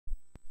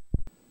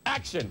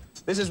Action!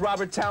 This is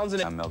Robert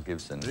Townsend. I'm Mel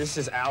Gibson. This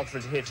is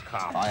Alfred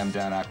Hitchcock. I am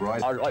Dan Aykroyd.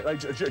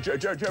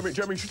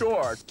 Jeremy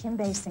Shore. Kim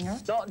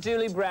Basinger. Not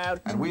Julie Brown.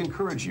 And we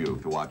encourage you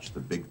to watch The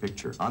Big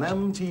Picture on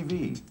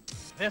MTV.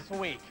 This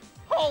week,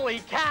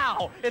 holy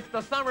cow! It's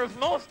the summer's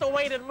most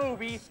awaited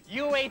movie,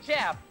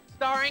 UHF,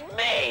 starring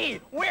me,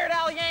 Weird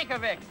Al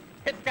Yankovic.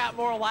 It's got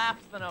more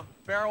laughs than a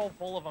barrel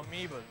full of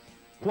amoebas.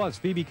 Plus,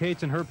 Phoebe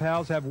Cates and her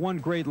pals have one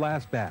great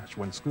last bash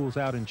when school's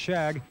out in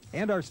Shag,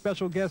 and our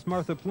special guest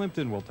Martha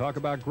Plimpton will talk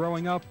about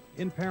growing up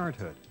in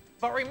parenthood.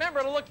 But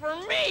remember to look for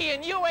me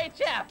in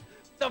UHF,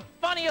 the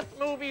funniest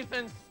movie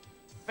since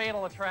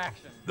Fatal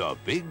Attraction. The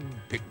Big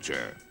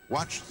Picture.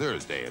 Watch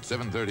Thursday at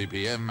 7:30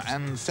 p.m.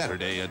 and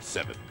Saturday at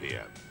 7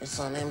 p.m. It's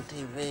on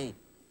MTV.